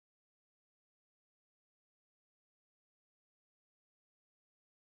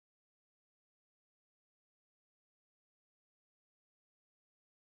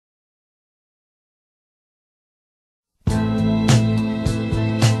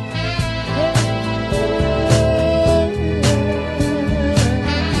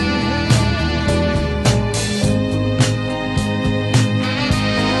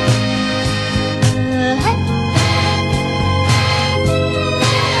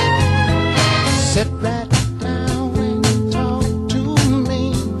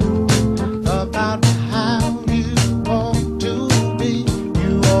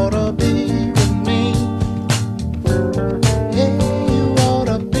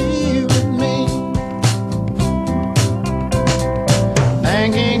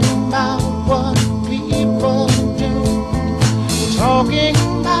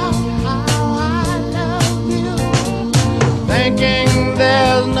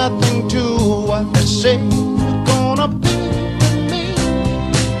nothing to what they say. You're gonna be with me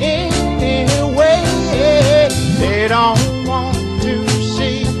anyway. They don't want to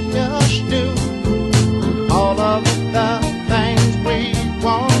see us do all of the things we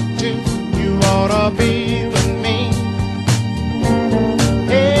want to. You ought to be with me.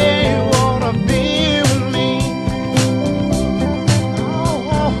 Hey, you ought to be with me.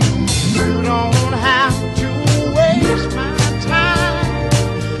 Oh, you don't have to waste my time.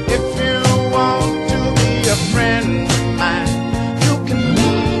 If you want to be a friend of mine, you can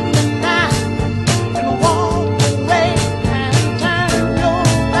leave me now and walk away and turn your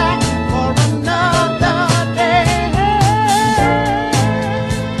back for another day.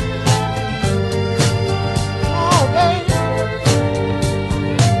 Oh, baby.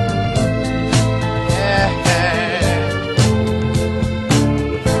 Yeah.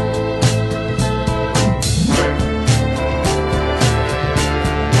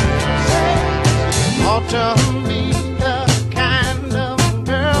 Ought to be the kind of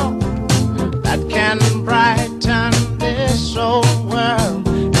girl that can brighten this old world.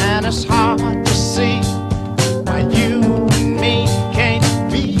 And it's hard to see why you and me can't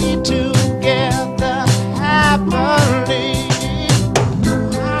be together happily.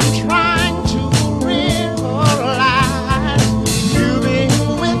 I'm trying to realize you being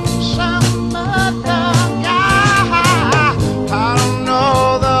with some other guy. I don't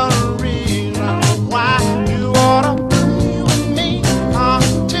know the reason why. You ought to be with me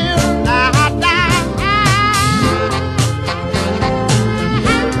until I die.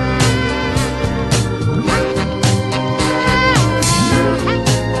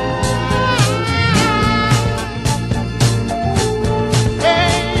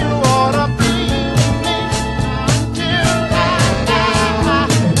 Hey, you ought to be with me until I die.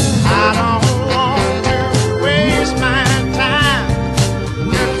 I don't want to waste my time.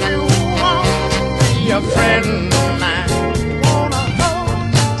 If you want to be a friend